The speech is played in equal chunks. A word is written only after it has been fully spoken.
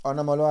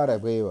Ona malware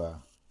gwewa.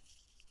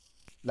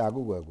 La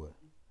gugwegwe.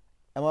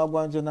 Ema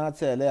gwanjo na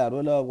tele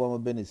arola ogwa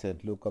beni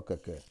St. Luke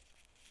keke.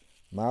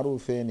 Maru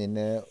feni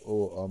ne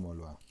o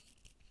omolwa.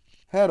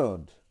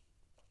 Herod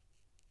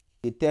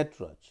the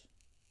Tetrarch.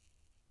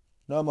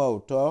 No ma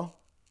uto.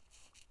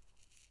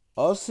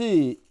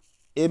 Osi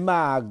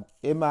ema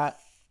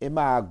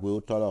agwe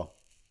utolo.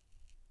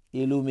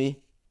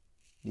 Ilumi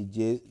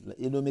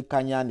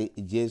kanya ni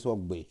Jesu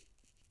ogbe.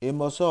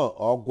 Emoso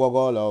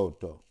ogwogo lo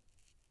uto.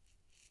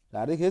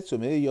 Lari hetso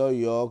me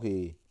yo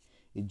ki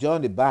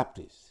John the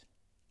Baptist.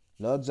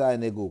 Lord za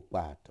nego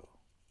pato.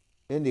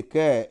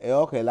 Enike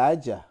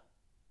Elijah.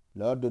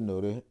 Lord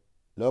nore.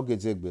 Lord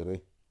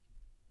gezegbere.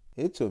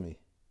 Hetso me.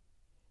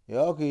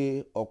 Yo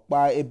ki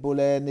okpa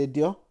ebole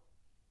nedio.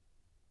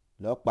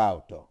 Lord pa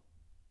uto.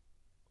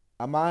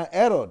 Ama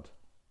Herod.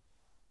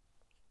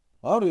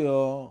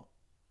 Orio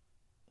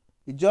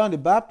John the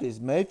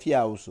Baptist me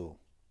fia uso.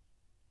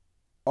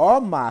 O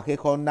ma ke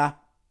kona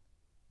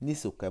ni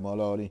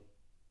sukemolori.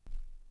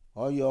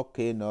 Oyo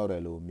ke no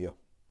relomio.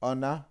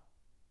 Ona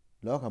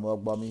lo kamo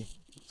gbomi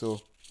so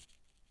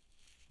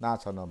na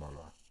tono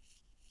molo.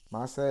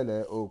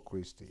 Masele o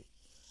Christi.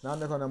 Na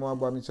ne kona mo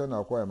gbomi so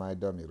na kwa my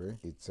domire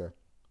itse.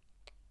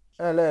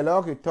 Ele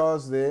lo ki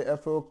Thursday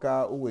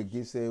efoka uwe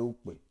gise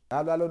ukpe.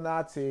 Alalo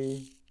na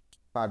ti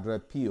Padre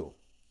Pio.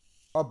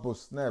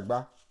 Obus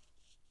negba.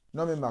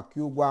 No me maki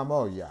ugwa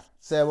mo ya.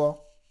 Sewo.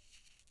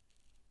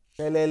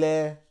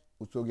 Kelele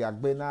utogi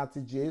agbe na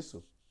ti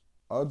Jesu.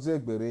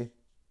 Odzegbere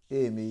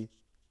emi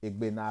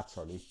egbe na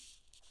atoli.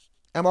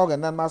 Emo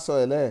genan maso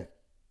ele.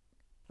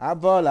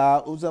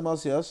 Avola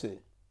uzamosi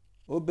ose.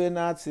 Obe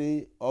na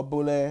ti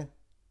obule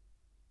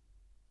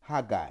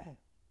Hagai.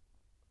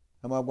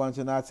 Emo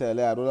gwancho na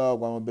tele arola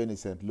ogwa mo beni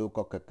St.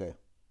 Luke keke.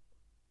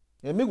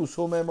 Emi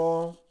gusome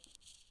mo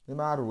ni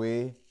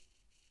marwe.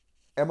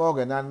 Emo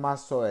genan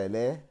maso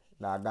ele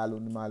la galu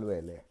ni malu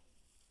ele.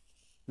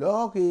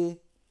 Loki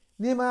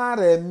ni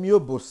mare mio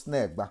bo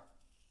snegba.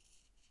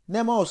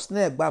 Nemo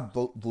snegba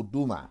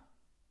voduma.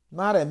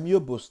 Mare mio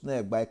bo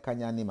snegba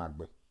ikanya ni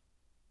magbe.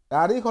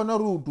 Dari kono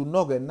rudu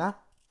nogena.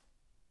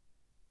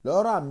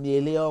 Lora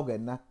miele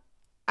ogena.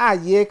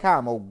 Aye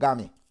ka mo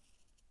gami.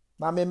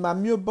 Mame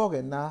mamio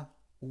bogena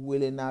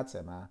uwele na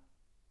tema.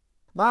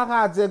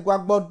 Maka ze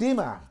gwagbo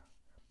dima.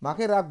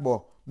 Makera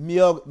gbo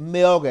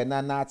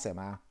meogena na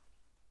tema.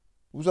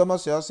 Uzomo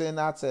se ose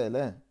na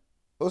tele.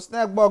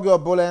 Osnegbo gyo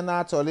bole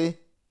na toli.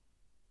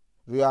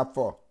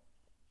 Riafo.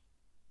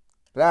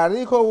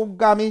 Rariko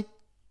ugami.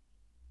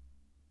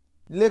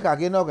 Leka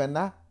gino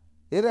gena.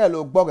 Ire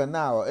lo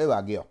gbogena o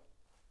ewagio.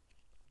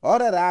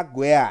 Ore ra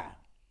gwea.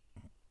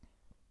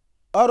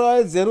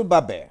 Oro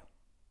Zerubbabel.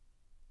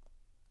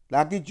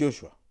 Lagi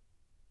Joshua.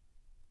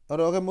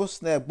 Oro ke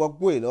mosnegbo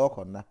gwe lo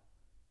konna.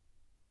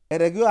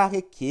 Eregio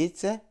ake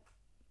kiete.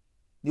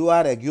 Ni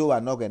wa regio wa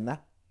nogena.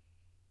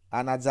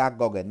 Anaza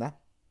gogena.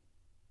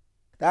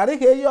 Dari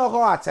ke yo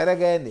ko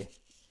ateregene.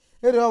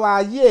 Ero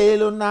wa ye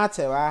lo na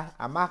tewa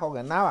amako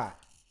gena wa.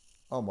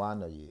 Omo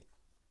ano ye.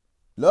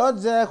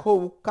 Lodze ko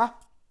uka.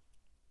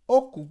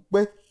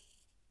 Okugbe.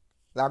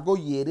 Lago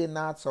yere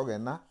na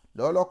tsogena.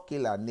 Lolo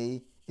kila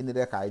ni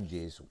inire kai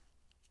Jesu.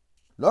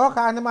 Lo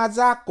ka ni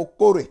maza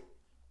kokore.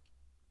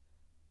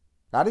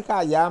 Dari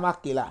ka yama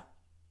kila.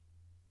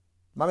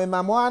 Mame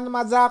mamoan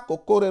maza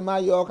kokore ma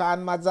yo ka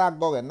an maza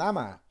gogena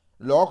ma.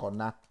 Lo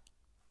kona.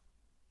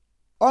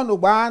 Onu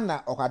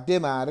bana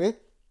okademare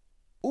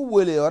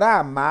uwele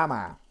ora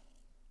mama.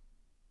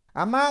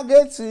 Ama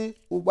geti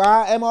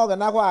ugba emo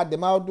gana kwa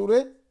adema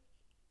odure.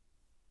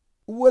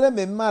 Uwele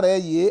memare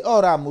ye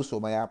ora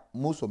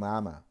musoma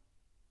ama.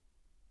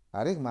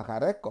 Arik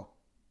makareko.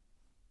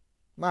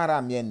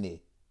 Mara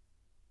mienne.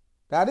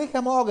 Tarik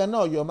emo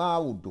gana yoma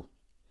udu.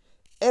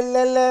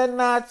 Elele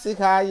na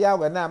tika ya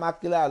wena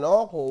makila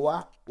loko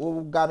wa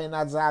ugami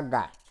na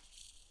zaga.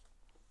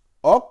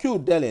 Okyu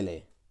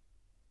delele.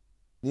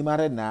 Ni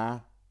mare na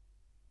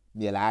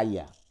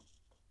mielaya.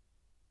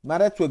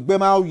 Mare twegbe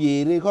ma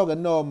oyere ko ge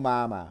no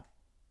mama.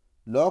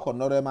 Lo ko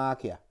nore ma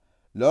akia.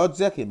 Lo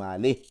zeki ma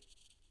le.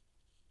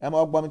 Ema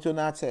ogba mi to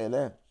na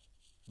tele.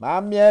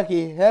 Ma mie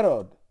ki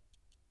Herod.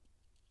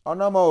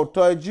 Ono mo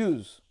to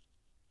Jews.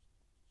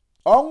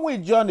 Onwi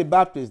John the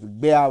Baptist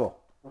gbe awo.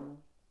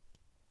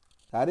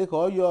 Tari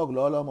ko yo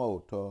lo mo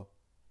to.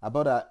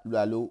 Aboda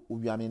lo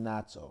ubiami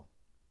na to.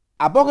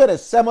 Abogere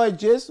semo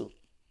Jesu.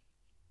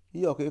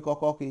 Iyo ke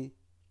koko ki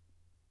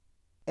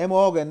emo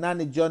oge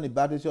nani John the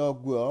Baptist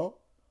ogwo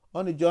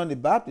oni John the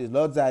Baptist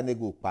Lord za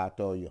nego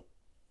pato yo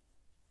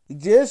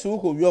Jesu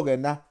ko yoge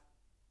na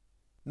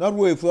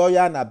norwo efu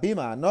ya na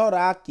bima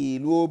nora ki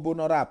lu obo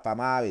nora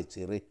pama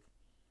wetire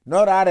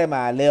nora re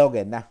ma le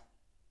oge na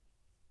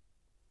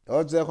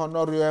oje ko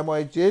norio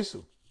emo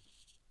Jesu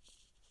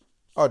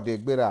o de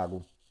gbera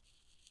agu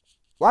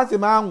wati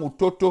ma anu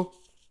toto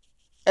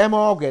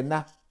emo oge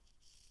na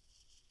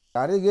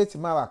ari geti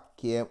ma wa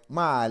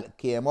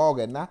ke emo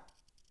oge na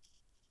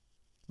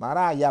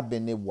mara ya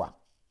benewa.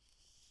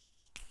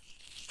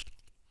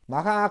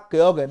 Maka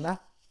ke ogena.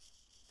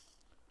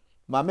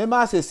 Ma me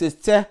ma se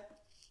te.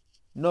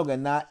 no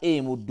gena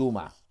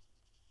emuduma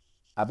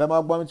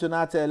abema gbom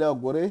na tele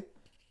ogore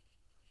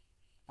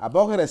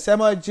abogere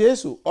semo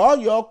Jesu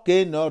oyo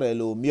ke no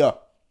relo mio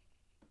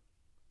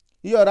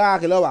iyora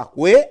akilo wa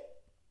kwe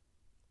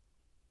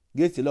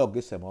geti lo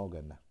gesemo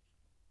gena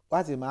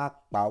wati ma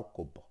pa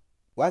okobo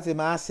wati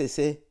ma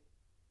sese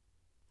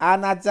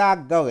anaza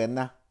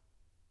gena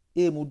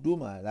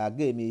emuduma la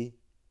gemi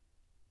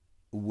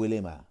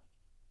welema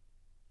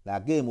la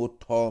gemi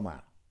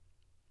toma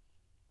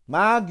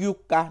ma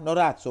gyuka no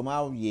ratso ma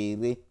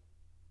yere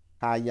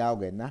haya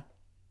ogena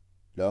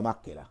lo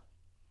makela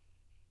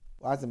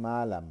wati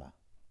ma lama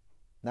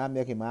na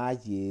meki ma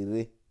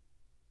yere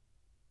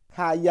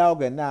haya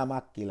ogena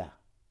makela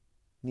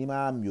ni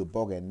ma mi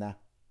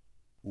obogena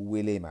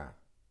welema.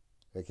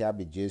 Rekia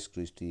bi Jesus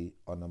Christi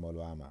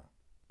onomolo ama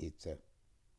ite.